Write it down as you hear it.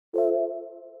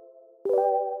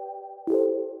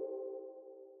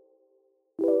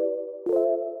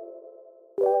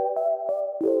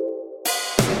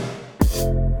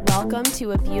Welcome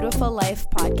to A Beautiful Life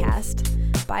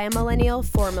podcast by a millennial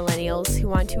for millennials who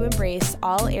want to embrace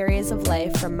all areas of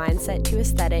life from mindset to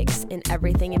aesthetics and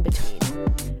everything in between.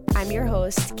 I'm your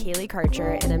host, Kaylee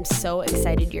Karcher, and I'm so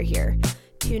excited you're here.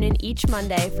 Tune in each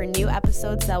Monday for new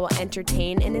episodes that will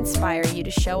entertain and inspire you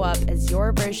to show up as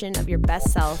your version of your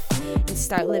best self and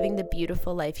start living the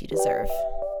beautiful life you deserve.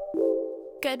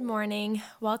 Good morning.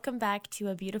 Welcome back to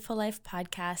A Beautiful Life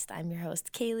podcast. I'm your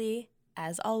host, Kaylee.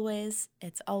 As always,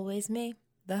 it's always me,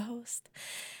 the host.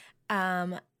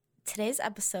 Today's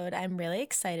episode I'm really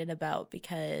excited about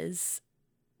because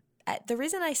the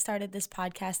reason I started this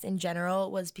podcast in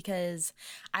general was because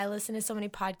I listen to so many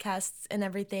podcasts and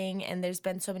everything, and there's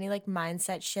been so many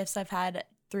mindset shifts I've had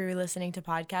through listening to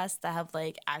podcasts that have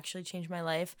actually changed my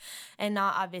life, and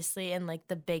not obviously in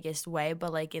the biggest way,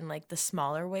 but in the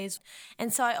smaller ways.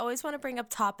 And so I always want to bring up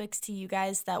topics to you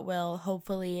guys that will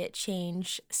hopefully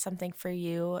change something for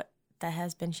you that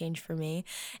has been changed for me.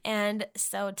 And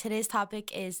so today's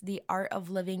topic is the art of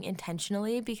living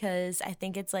intentionally, because I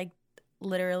think it's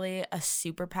literally a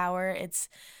superpower. It's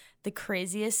the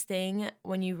craziest thing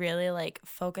when you really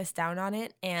focus down on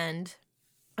it. And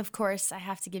of course, I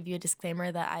have to give you a disclaimer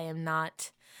that I am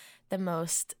not the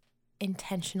most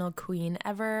intentional queen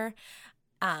ever.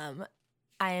 I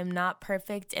am not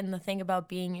perfect, and the thing about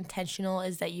being intentional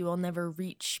is that you will never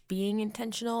reach being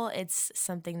intentional. It's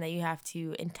something that you have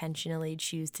to intentionally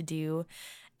choose to do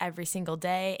every single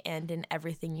day and in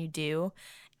everything you do.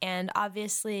 And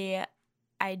obviously,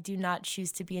 I do not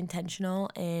choose to be intentional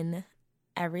in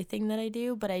everything that I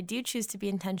do, but I do choose to be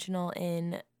intentional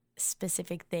in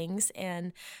specific things,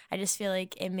 and I just feel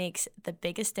like it makes the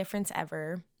biggest difference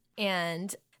ever.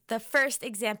 And the first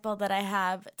example that I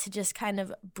have to just kind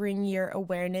of bring your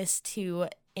awareness to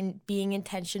being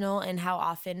intentional and how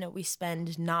often we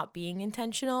spend not being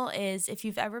intentional is if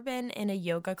you've ever been in a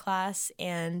yoga class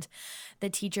and the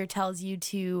teacher tells you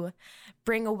to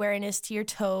bring awareness to your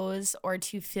toes or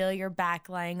to feel your back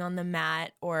lying on the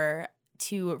mat or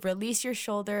to release your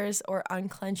shoulders or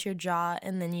unclench your jaw,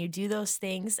 and then you do those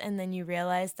things, and then you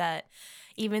realize that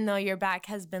even though your back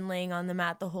has been laying on the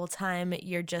mat the whole time,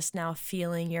 you're just now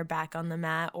feeling your back on the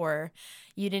mat, or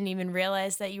you didn't even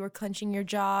realize that you were clenching your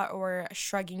jaw or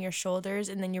shrugging your shoulders,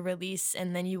 and then you release,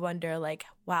 and then you wonder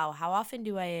wow, how often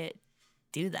do I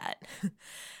do that?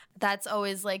 That's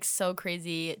always so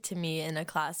crazy to me in a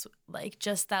class,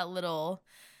 just that little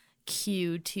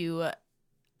cue to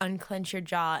unclench your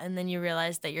jaw, and then you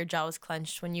realize that your jaw was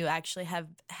clenched when you actually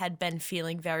had been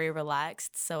feeling very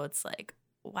relaxed. So it's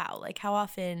wow, how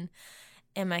often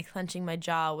am I clenching my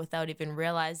jaw without even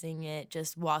realizing it,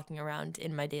 just walking around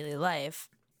in my daily life?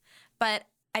 But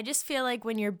I just feel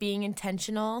when you're being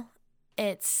intentional,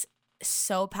 it's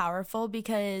so powerful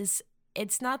because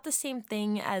it's not the same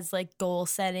thing as goal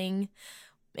setting.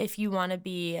 If you want to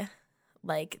be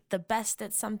the best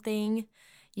at something,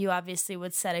 you obviously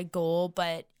would set a goal.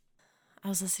 But I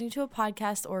was listening to a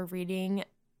podcast or reading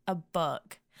a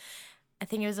book. I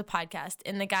think it was a podcast.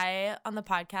 And the guy on the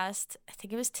podcast, I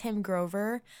think it was Tim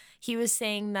Grover, he was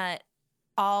saying that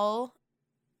all,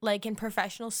 in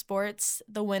professional sports,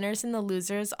 the winners and the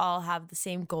losers all have the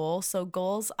same goal. So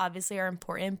goals obviously are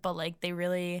important, but they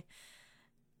really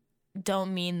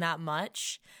don't mean that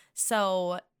much.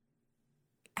 So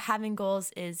having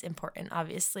goals is important,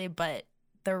 obviously, but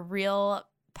the real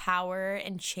power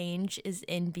and change is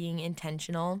in being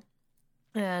intentional.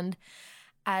 And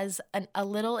as a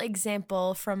little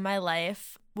example from my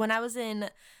life, when I was in,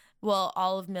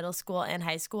 all of middle school and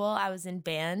high school, I was in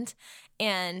band.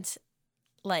 And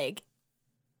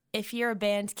if you're a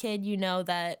band kid, you know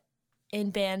that in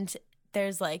band,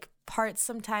 there's parts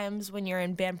sometimes when you're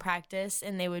in band practice,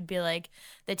 and they would be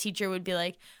the teacher would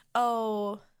be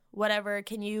oh, whatever,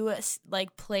 can you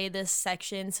play this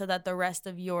section so that the rest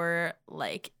of your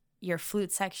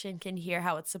flute section can hear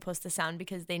how it's supposed to sound,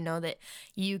 because they know that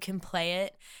you can play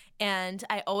it. And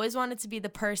I always wanted to be the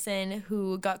person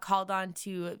who got called on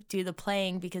to do the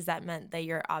playing, because that meant that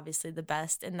you're obviously the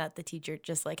best and that the teacher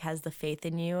just has the faith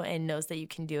in you and knows that you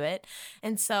can do it.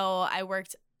 And so I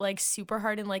worked super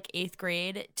hard in 8th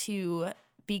grade to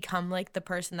become the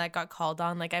person that got called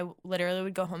on. I literally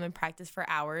would go home and practice for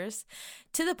hours,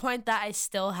 to the point that I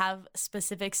still have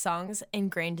specific songs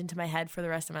ingrained into my head for the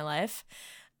rest of my life,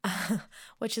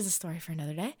 which is a story for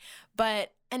another day.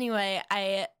 But anyway,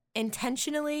 I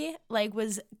intentionally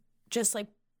was just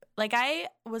I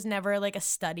was never a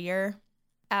studier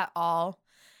at all,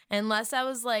 unless I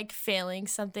was failing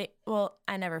something. Well,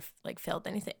 I never failed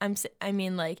anything.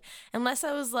 Unless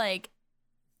I was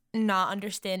not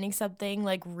understanding something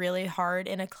really hard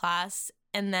in a class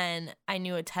and then I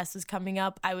knew a test was coming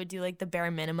up, I would do like the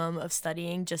bare minimum of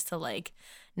studying just to like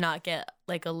not get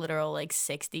like a literal like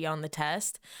 60 on the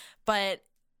test. But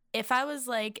if I was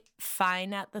like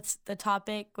fine at the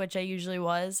topic, which I usually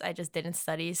was, I just didn't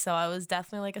study. So I was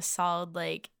definitely like a solid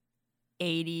like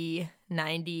 80,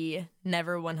 90,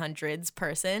 never 100s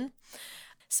person.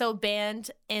 So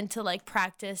band and to like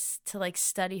practice to like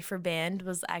study for band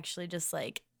was actually just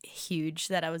like huge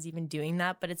that I was even doing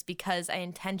that. But it's because I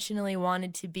intentionally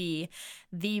wanted to be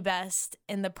the best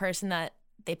and the person that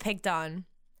they picked on.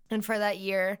 And for that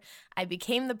year, I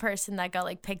became the person that got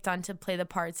like picked on to play the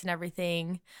parts and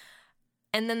everything.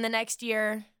 And then the next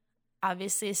year,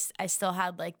 obviously I still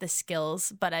had like the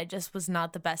skills, but I just was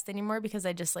not the best anymore because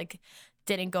I just like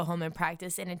didn't go home and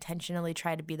practice and intentionally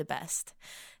try to be the best.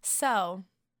 So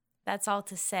that's all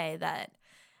to say that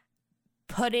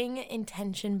putting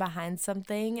intention behind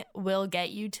something will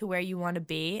get you to where you want to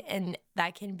be. And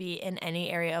that can be in any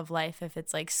area of life, if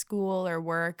it's like school or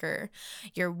work or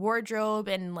your wardrobe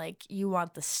and like you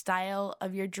want the style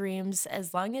of your dreams.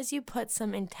 As long as you put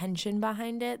some intention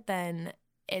behind it, then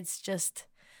it's just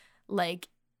like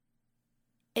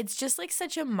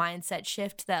such a mindset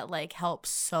shift that like helps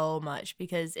so much,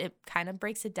 because it kind of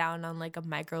breaks it down on like a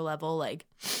micro level. Like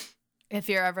if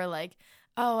you're ever like,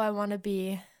 oh, I want to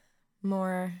be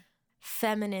more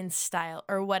feminine style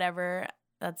or whatever,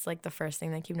 that's like the first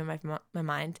thing that came to my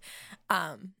mind.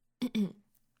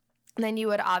 Then you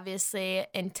would obviously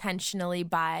intentionally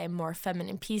buy more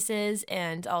feminine pieces,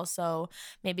 and also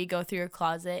maybe go through your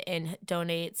closet and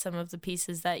donate some of the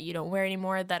pieces that you don't wear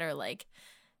anymore that are like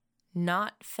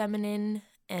not feminine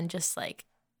and just like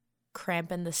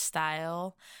cramping the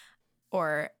style.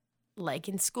 Or like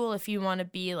in school, if you want to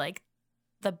be like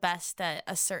the best at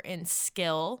a certain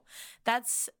skill,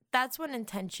 that's when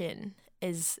intention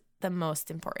is the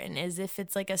most important, is if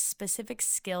it's like a specific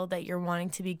skill that you're wanting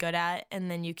to be good at,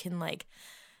 and then you can like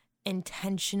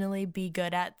intentionally be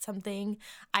good at something.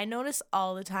 I notice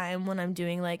all the time when I'm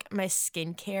doing like my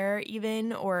skincare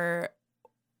even, or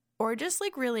just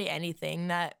like really anything,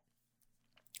 that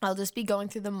I'll just be going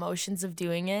through the motions of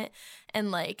doing it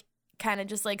and like kind of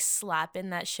just like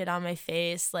slapping that shit on my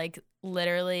face, like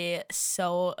literally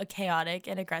so chaotic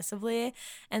and aggressively.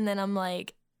 And then I'm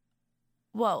like,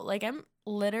 whoa, like I'm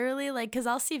literally like, because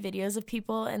I'll see videos of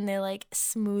people and they like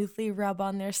smoothly rub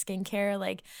on their skincare,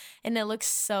 like, and it looks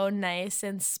so nice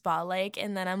and spa-like.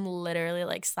 And then I'm literally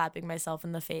like slapping myself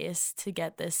in the face to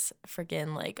get this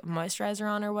freaking like moisturizer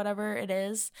on or whatever it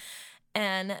is.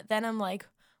 And then I'm like,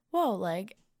 whoa,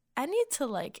 like I need to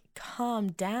like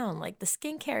calm down. Like the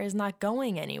skincare is not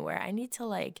going anywhere. I need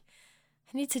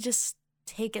to just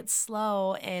take it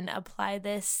slow and apply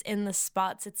this in the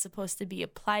spots it's supposed to be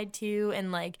applied to,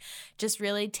 and like just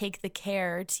really take the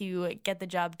care to get the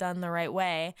job done the right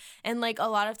way. And like a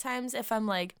lot of times if I'm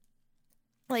like,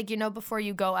 you know, before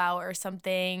you go out or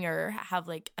something, or have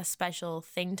like a special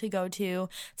thing to go to,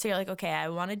 so you're like, okay, I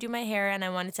want to do my hair and I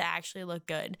want it to actually look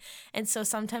good. And so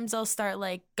sometimes I'll start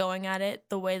like going at it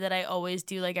the way that I always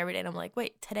do, like every day, and I'm like,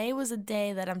 wait, today was a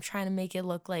day that I'm trying to make it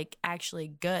look like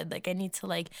actually good. Like I need to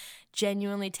like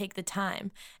genuinely take the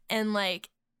time. And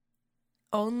like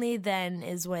only then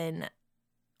is when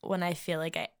I feel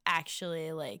like I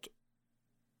actually like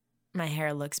my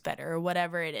hair looks better or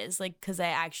whatever it is, like because I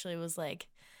actually was like,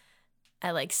 I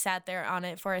like sat there on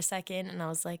it for a second and I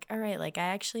was like, all right, like I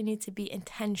actually need to be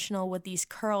intentional with these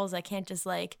curls. I can't just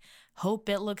like hope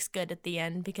it looks good at the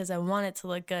end because I want it to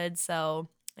look good. So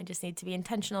I just need to be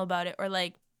intentional about it. Or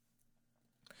like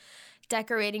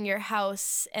decorating your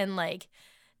house and like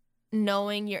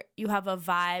knowing you have a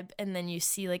vibe, and then you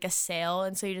see like a sale,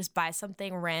 and so you just buy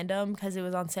something random because it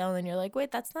was on sale, and then you're like,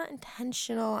 wait, that's not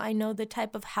intentional. I know the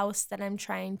type of house that I'm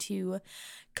trying to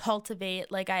cultivate.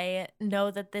 Like I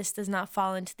know that this does not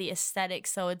fall into the aesthetic,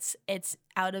 so it's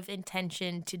out of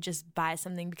intention to just buy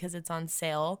something because it's on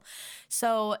sale.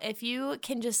 So if you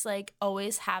can just like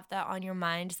always have that on your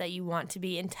mind, that you want to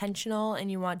be intentional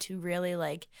and you want to really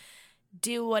like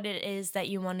do what it is that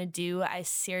you want to do, I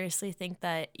seriously think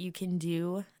that you can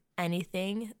do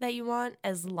anything that you want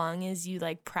as long as you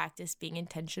like practice being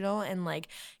intentional and like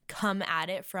come at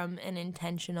it from an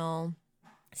intentional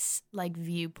like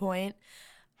viewpoint,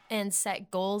 and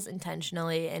set goals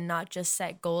intentionally, and not just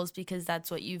set goals because that's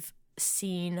what you've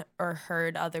seen or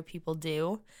heard other people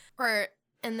do.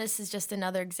 And this is just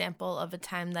another example of a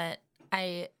time that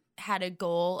I had a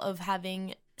goal of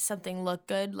having something look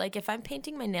good. Like if I'm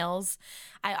painting my nails,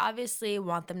 I obviously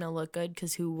want them to look good,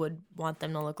 because who would want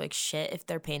them to look like shit if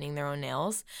they're painting their own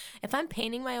nails? If I'm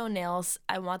painting my own nails,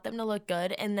 I want them to look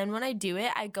good. And then when I do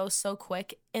it, I go so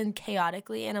quick and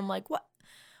chaotically, and I'm like, what?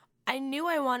 I knew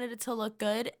I wanted it to look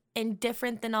good and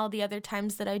different than all the other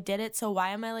times that I did it. So why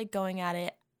am I like going at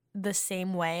it the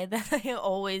same way that I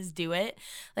always do it?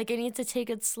 Like, I need to take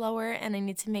it slower, and I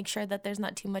need to make sure that there's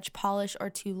not too much polish or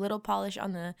too little polish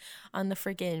on the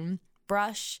freaking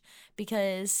brush,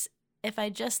 because if I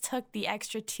just took the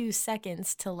extra 2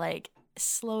 seconds to like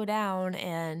slow down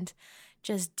and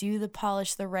just do the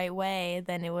polish the right way,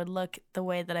 then it would look the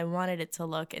way that I wanted it to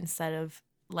look, instead of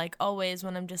like always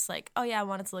when I'm just like, oh yeah, I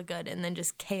want it to look good, and then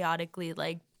just chaotically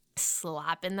like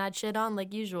slapping that shit on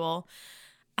like usual.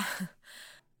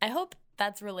 I hope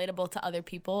that's relatable to other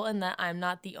people, and that I'm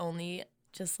not the only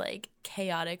just like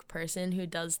chaotic person who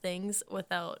does things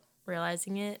without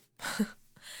realizing it.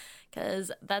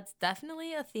 Because that's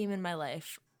definitely a theme in my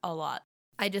life a lot.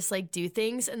 I just like do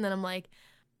things, and then I'm like,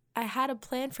 I had a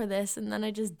plan for this, and then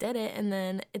I just did it, and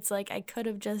then it's like it could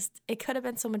have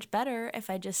been so much better if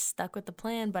I just stuck with the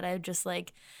plan, but I just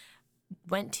like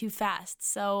went too fast.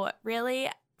 So really,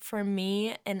 for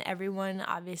me, and everyone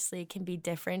obviously can be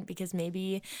different, because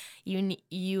maybe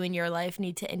you in your life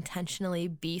need to intentionally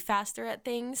be faster at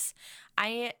things.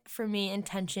 For me,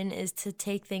 intention is to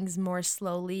take things more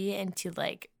slowly and to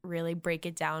like really break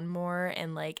it down more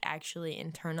and like actually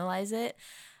internalize it,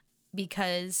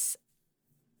 because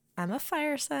I'm a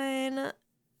fire sign,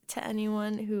 to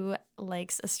anyone who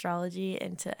likes astrology,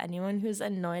 and to anyone who's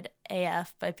annoyed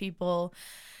AF by people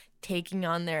taking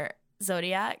on their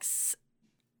zodiacs.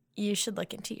 You should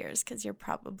look into yours, because you're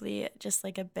probably just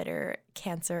like a bitter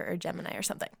Cancer or Gemini or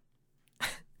something.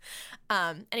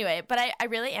 Anyway, but I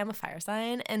really am a fire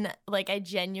sign, and like I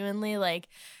genuinely like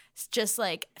just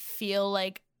like feel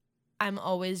like I'm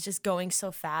always just going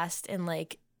so fast and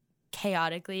like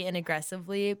chaotically and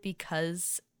aggressively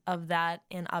because of that,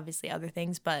 and obviously other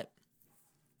things. But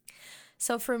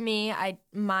so for me,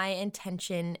 my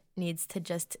intention needs to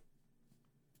just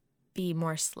be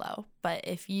more slow. But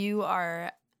if you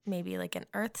are maybe like an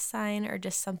earth sign, or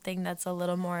just something that's a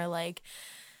little more like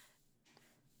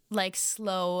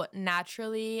slow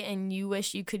naturally, and you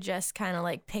wish you could just kind of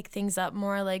like pick things up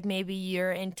more, like maybe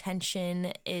your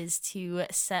intention is to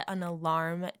set an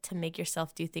alarm to make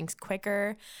yourself do things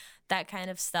quicker, that kind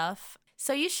of stuff.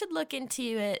 So you should look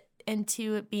into it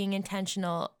being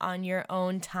intentional on your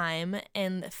own time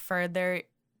and further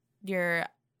your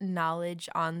knowledge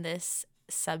on this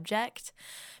subject,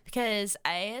 because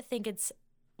I think it's,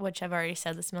 which I've already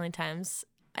said this a million times,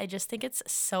 I just think it's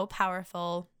so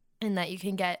powerful, in that you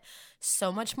can get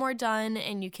so much more done,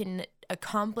 and you can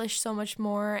accomplish so much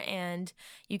more, and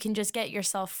you can just get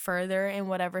yourself further in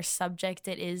whatever subject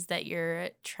it is that you're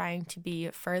trying to be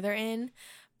further in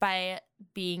by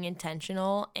being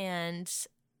intentional. And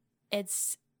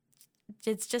it's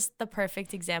just the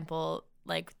perfect example,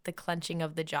 like the clenching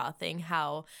of the jaw thing,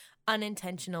 how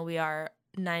unintentional we are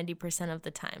 90% of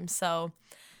the time. So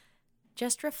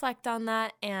just reflect on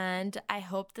that, and I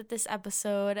hope that this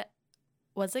episode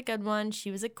was a good one. She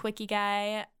was a quickie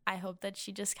guy. I hope that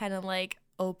she just kind of like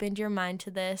opened your mind to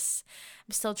this.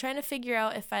 I'm still trying to figure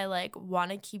out if I like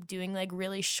want to keep doing like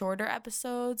really shorter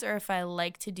episodes, or if I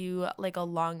like to do like a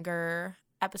longer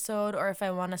episode, or if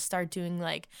I want to start doing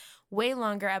like way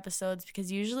longer episodes, because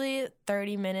usually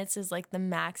 30 minutes is like the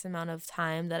max amount of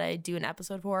time that I do an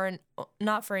episode for, and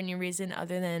not for any reason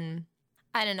other than,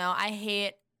 I don't know, I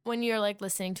hate when you're like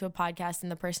listening to a podcast and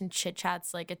the person chit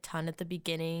chats like a ton at the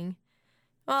beginning.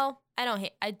 Well, I don't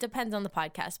hate, it depends on the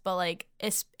podcast, but like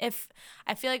if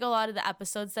I feel like a lot of the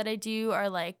episodes that I do are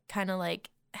like kind of like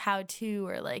how to,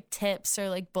 or like tips, or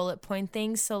like bullet point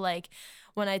things. So like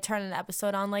when I turn an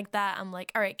episode on like that, I'm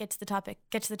like, all right, get to the topic.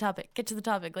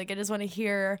 Like I just want to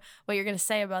hear what you're going to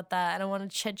say about that. I don't want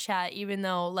to chit chat, even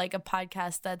though like a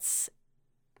podcast that's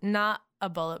not a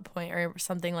bullet point or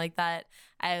something like that,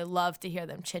 I love to hear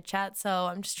them chit chat. So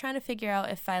I'm just trying to figure out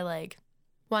if I like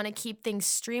want to keep things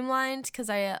streamlined, because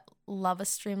I love a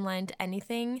streamlined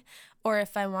anything, or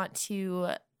if I want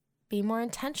to be more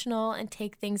intentional and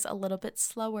take things a little bit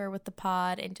slower with the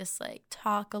pod and just like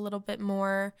talk a little bit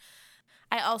more.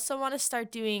 I also want to start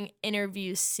doing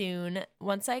interviews soon.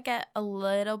 Once I get a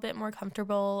little bit more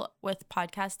comfortable with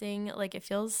podcasting, like it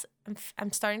feels,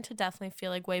 I'm starting to definitely feel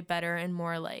like way better and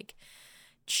more like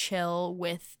chill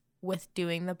with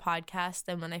doing the podcast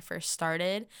than when I first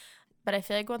started. But I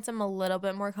feel like once I'm a little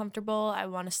bit more comfortable, I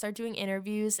want to start doing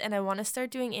interviews, and I want to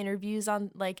start doing interviews on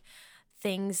like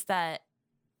things that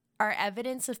are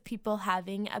evidence of people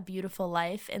having a beautiful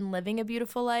life and living a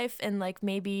beautiful life, and like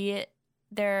maybe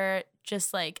they're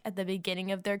just like at the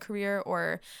beginning of their career,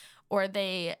 or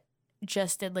they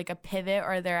just did like a pivot,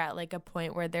 or they're at like a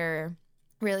point where they're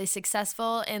really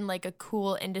successful in like a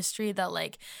cool industry that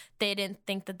like they didn't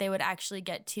think that they would actually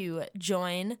get to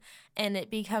join, and it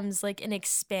becomes like an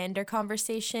expander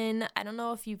conversation. I don't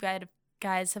know if you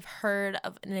guys have heard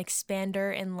of an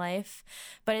expander in life,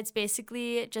 but it's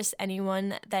basically just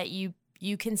anyone that you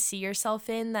can see yourself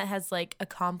in that has like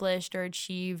accomplished or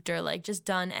achieved or like just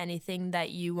done anything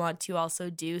that you want to also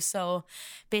do. So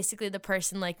basically the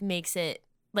person like makes it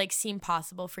like seem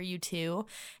possible for you too.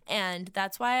 And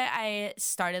that's why I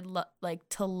started like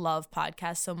to love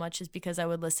podcasts so much, is because I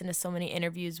would listen to so many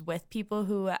interviews with people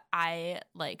who I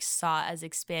like saw as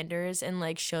expanders and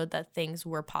like showed that things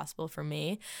were possible for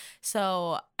me.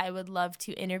 So I would love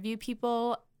to interview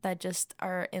people that just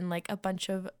are in like a bunch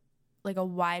of like a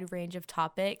wide range of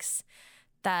topics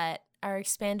that are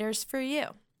expanders for you.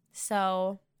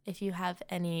 So if you have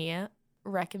any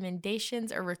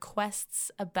recommendations or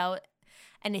requests about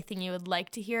anything you would like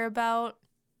to hear about,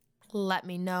 let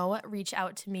me know. Reach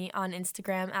out to me on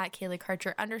Instagram at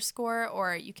 @KayleeKarcher_,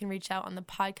 or you can reach out on the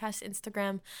podcast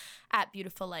Instagram at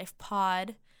Beautiful Life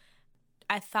Pod.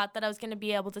 I thought that I was going to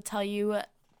be able to tell you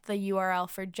the URL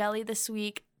for Jelly this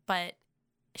week, but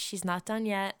she's not done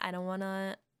yet. I don't want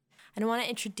to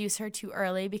introduce her too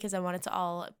early because I want it to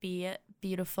all be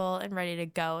beautiful and ready to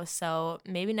go. So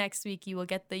maybe next week you will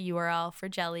get the URL for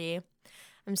Jelly.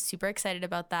 I'm super excited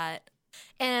about that.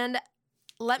 And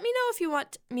let me know if you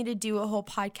want me to do a whole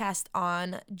podcast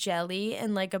on Jelly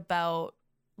and like about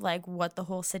like what the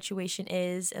whole situation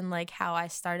is and like how I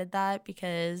started that,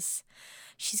 because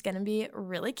she's going to be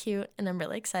really cute and I'm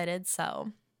really excited.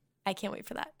 So I can't wait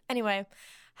for that. Anyway,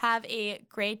 have a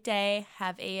great day.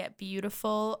 Have a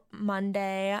beautiful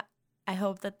Monday. I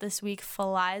hope that this week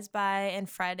flies by and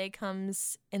Friday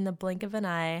comes in the blink of an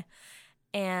eye.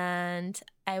 And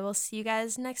I will see you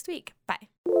guys next week. Bye.